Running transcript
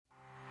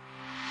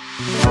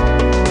Welcome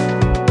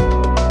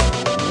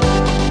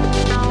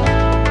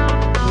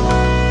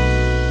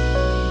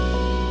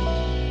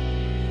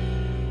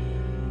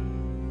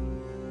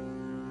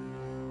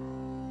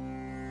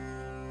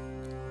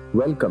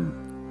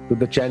to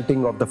the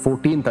chanting of the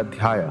 14th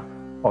Adhyaya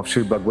of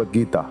Sri Bhagavad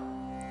Gita.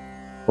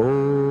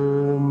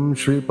 Om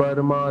Shri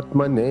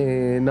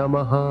Paramatmane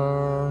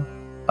Namaha.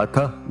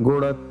 Atha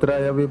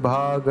Gunatraya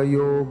Vibhaga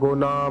Yogo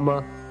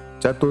Nama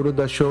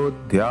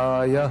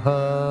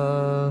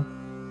Chaturdashodhyayaha.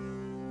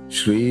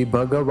 Shri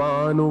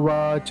Bhagavan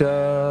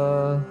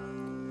Uvacha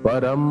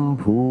Param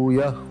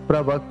Bhuyah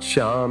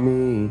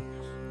Pravakshami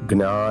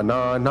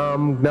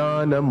Jnananam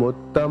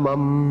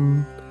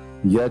Jnanamuttamam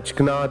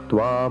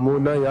Yajgnatva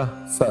Munayah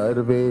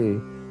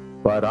Sarve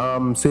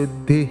Param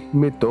Siddhi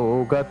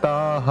Mito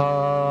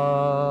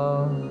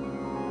Gataha.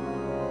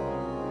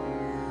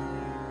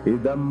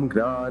 Idam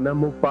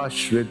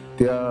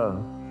Jnanamupashritya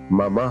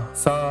Mama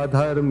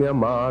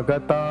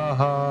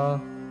Sadharmyamagataha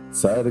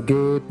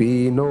Sarge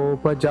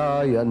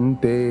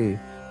Pinopajayante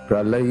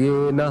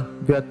Pralayena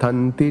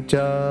Vyathanti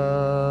Cha.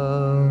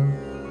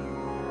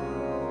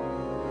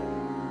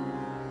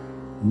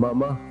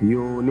 Mama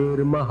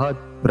Yonirmahat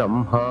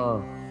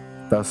Brahma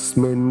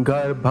Tasmin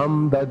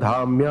Garbham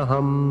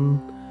Dadhamyaham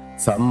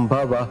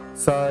Sambhava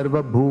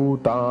Sarva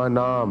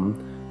Bhutanam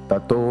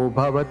Tato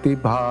Bhavati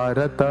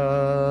Bharata.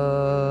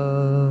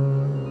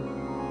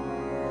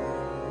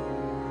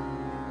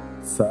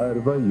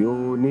 Sarva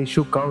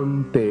Yonishu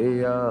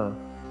Kaunteya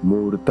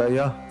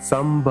Murtaya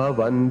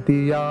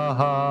Sambhavanti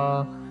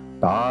Yaha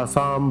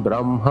Tasam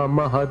Brahma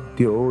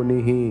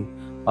Mahadyonihi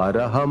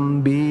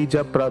Araham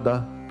Bija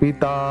Prada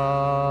Pita.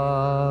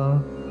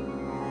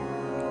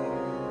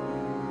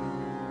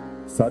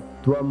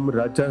 Sattvam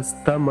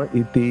Rajastama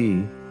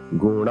iti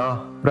Guna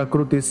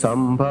Prakriti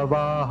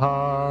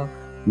Sambhavaha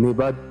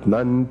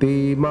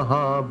Nibadnanti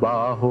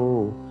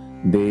Mahabaho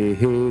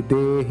Dehe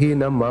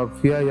Dehinam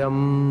Avyayam.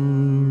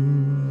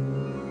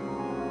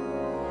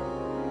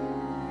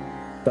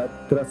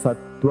 Tatra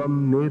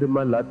Sattvam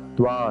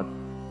Nirmalatvat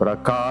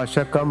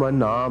Prakashakam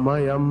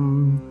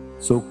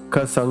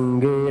Sukha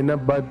Sangena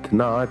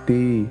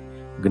Badhnati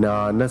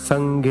Gnana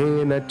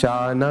Sangena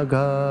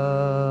Chanagha.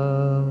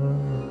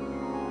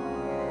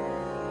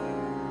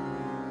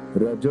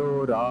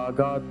 Rajo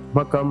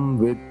Ragatmakam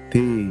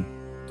Vidhi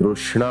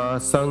Trushna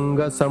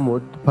Sanga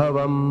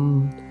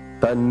Samudbhavam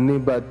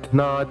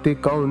Tannibadhnati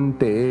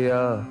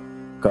Kaunteya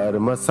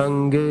Karma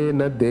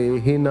Sangena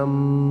Dehinam.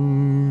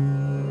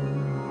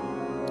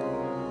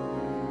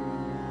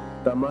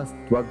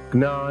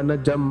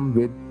 Tamastvajnanajam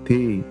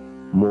Vidhi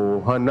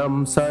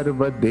Mohanam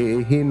Sarva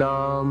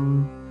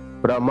Dehinam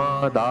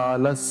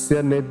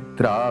Pramadalasya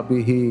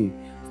Nidrabhihi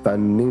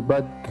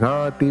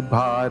Tannibadhnati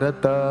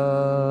Bharata.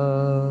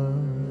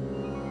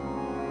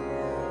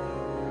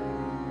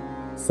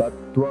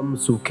 Sattvam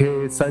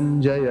Sukhe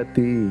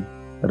Sanjayati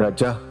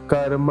Rajah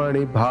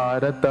Karmani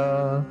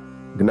Bharata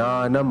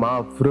Gnanam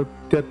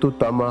Avrutya tu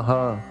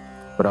Tamaha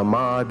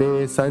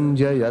Pramade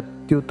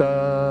Sanjayatyuta.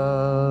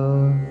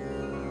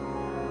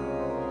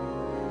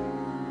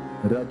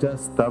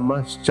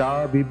 Rajastamascha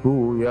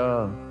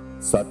Vibhuya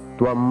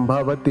Sattvam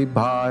Bhavati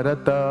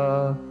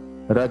Bharata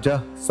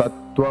Rajah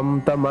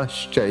Sattvam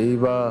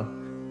Tamaschaiva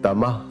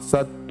Tamah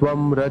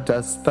Sattvam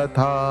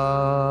Rajastatha.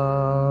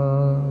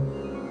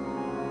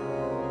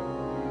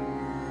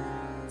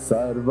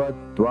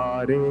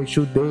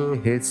 Sarvatvareshu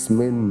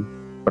Dehismin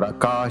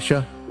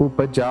Prakasha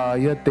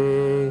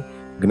Upajayate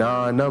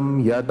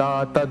Gnanam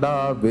Yada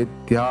Tada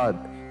Vidyat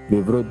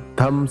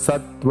Vivruddham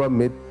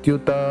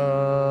Sattvamityuta.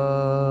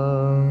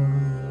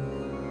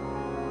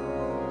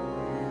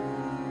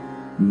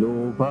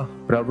 Lobha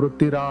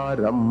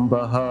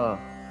Pravrutirarambha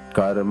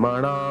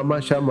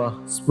Karmanamashama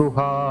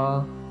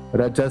Spruha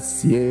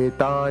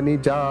Rajasyetani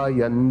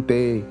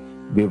Jayante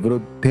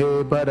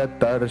Vivruddhe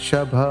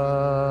Bharatarshapha.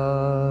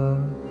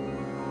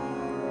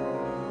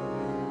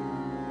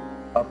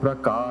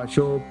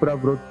 Aprakasho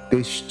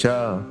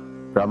Pravrittischa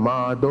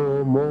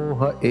Pramado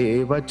Moha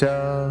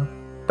Evacha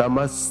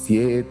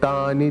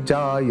Tamasyetani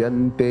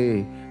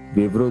Jayante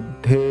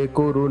Vivruddhe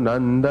Kuru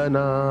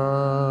Nandana.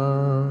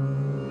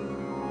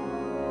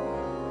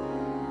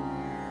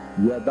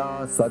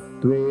 Yada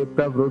Sattve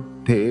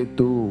Pravruddhe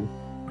tu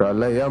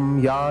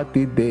Pralayam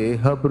Yati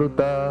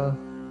Dehabruta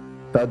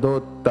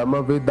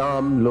Tadottama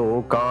Vidam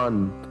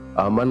Lokan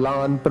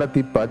Amalan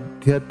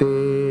Pratipadhyate.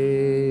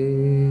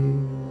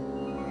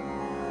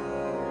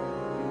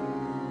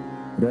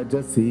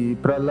 Rajasi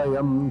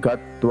Pralayam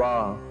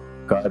Gatva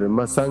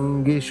Karma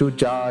Sangishu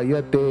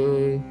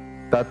Jayate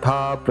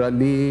Tatha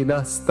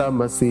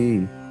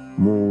Pralinastamasi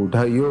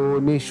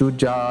Mudhayonishu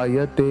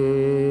Jayate.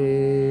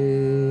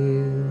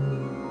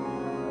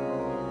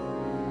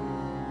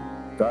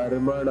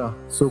 Karmana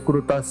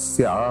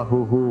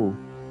Sukrutasyahuhu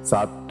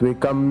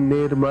Sattvikam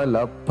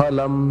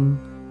Nirmalaphalam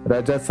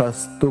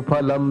Rajasastu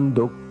Phalam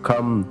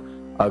Dukkham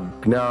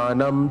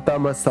Ajnanam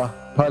Tamasah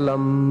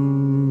Phalam.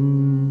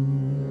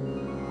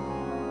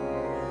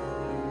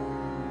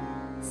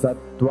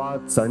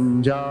 Sattvat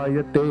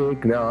Sanjayate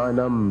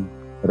Gnanam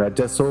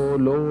रजसो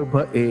लोभ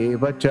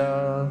एव च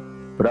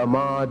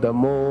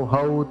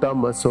प्रमादमोहौ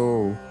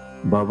तमसो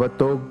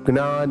भवतो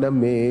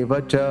ज्ञानमेव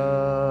च।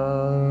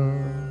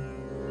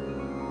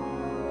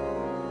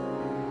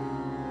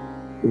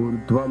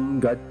 ऊर्ध्वं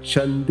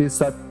गच्छन्ति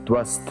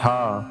सत्त्वस्था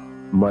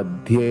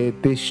मध्ये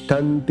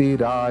तिष्ठन्ति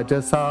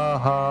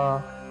राजसाः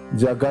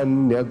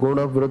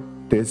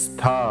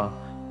जगन्यगुणवृत्तिस्था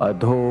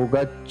अधो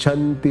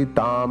गच्छन्ति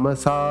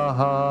तामसाः।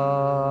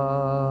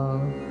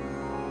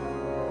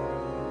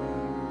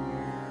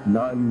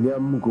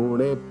 नान्यं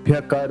गुणेभ्यः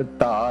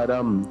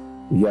कर्तारं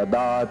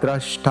यदा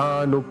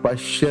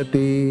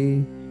द्रष्टानुपश्यति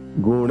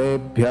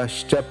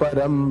गुणेभ्यश्च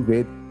परं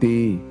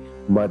वेत्ति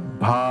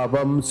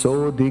मद्भावं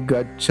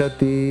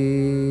सोऽधिगच्छति।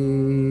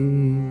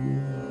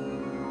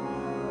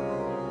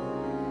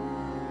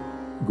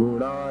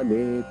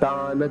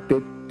 गुणानेतान्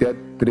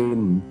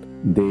तित्यत्रीन्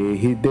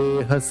देहि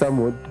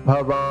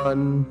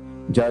देहसमुद्भवान्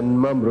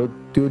जन्म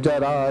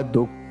मृत्युजरा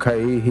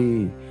दुःखैः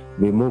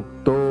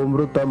विमुक्तो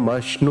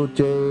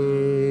मृतमश्नुचे।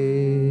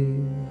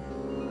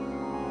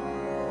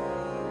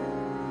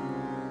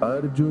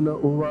 अर्जुन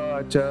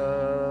उवाच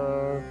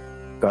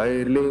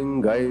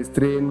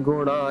कैर्लिङ्गैस्त्रीन्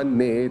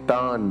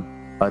गुणान्नेतान्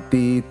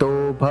अतीतो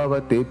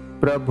भवति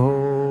प्रभो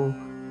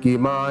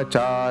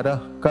किमाचारः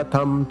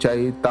कथं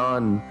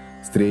चैतान्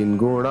स्त्रीन्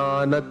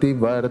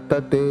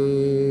गुणानतिवर्तते।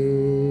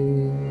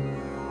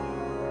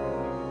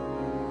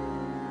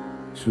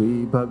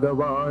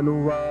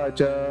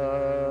 श्रीभगवानुवाच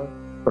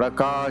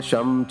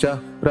प्रकाशं च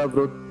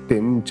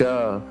प्रवृत्तिं च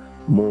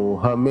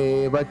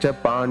मोहमेव च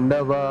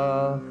पाण्डव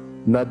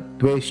न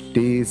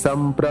द्वेष्टि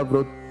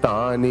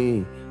सम्प्रवृत्तानि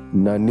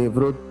न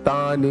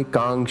निवृत्तानि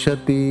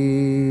काङ्क्षति।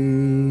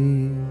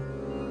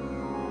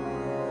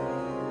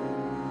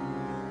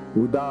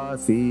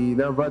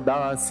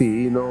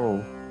 उदासीनवदासीनो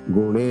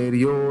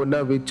गुणैर्यो न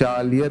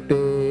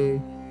विचाल्यते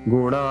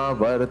गुणा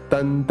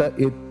वर्तन्त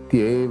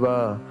इत्येव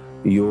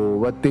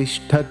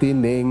योऽवतिष्ठति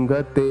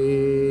नेङ्गते।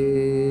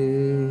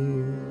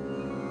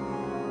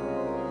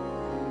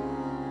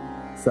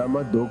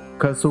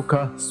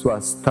 समदुःखसुखः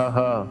स्वस्थः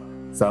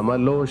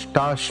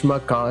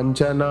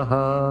समलोष्टाश्मकाञ्चनः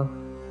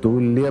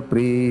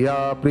तुल्यप्रिया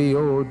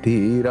प्रियो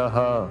धीरः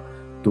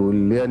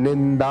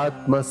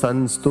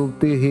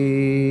तुल्यनिन्दात्मसंस्तुतिः।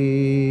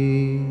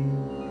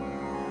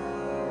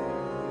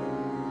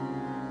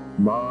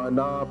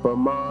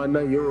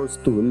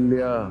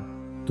 मानापमानयोस्तुल्य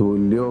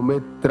तुल्यो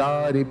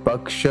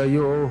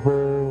मित्रारिपक्षयोः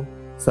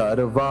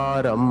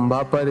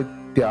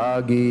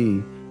सर्वारम्भपरित्यागी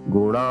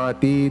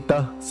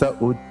गुणातीतः स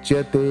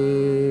उच्यते।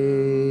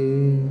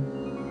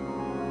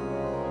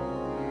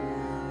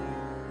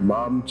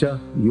 मां च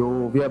यो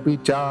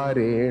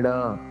व्यभिचारेण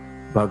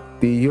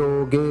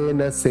भक्तियोगेन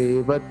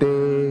सेवते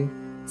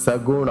स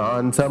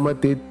गुणान्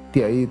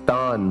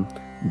समतीत्यैतान्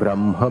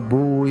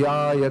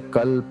ब्रह्मभूयाय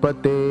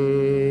कल्पते।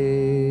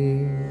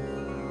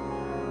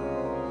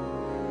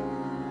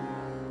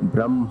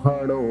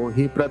 ब्रह्मणो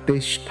हि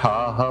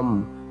प्रतिष्ठाहम्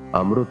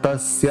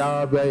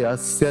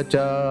अमृतस्याव्ययस्य च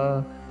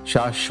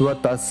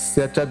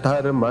शाश्वतस्य च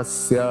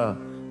धर्मस्य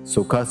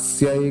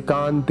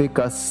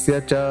सुखस्यैकान्तिकस्य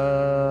च।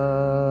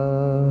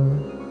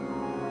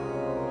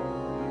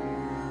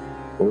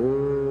 ॐ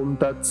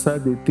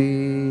तत्सदिति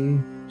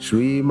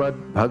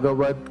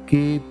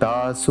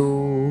श्रीमद्भगवद्गीतासु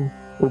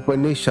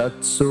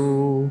उपनिषत्सु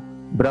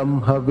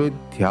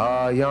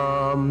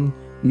ब्रह्मविद्यायां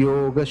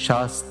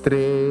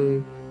योगशास्त्रे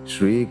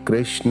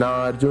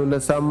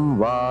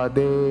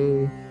श्रीकृष्णार्जुनसंवादे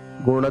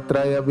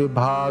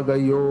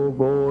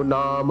गुणत्रयविभागयोगो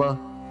नाम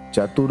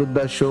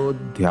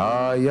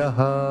चतुर्दशोऽध्यायः।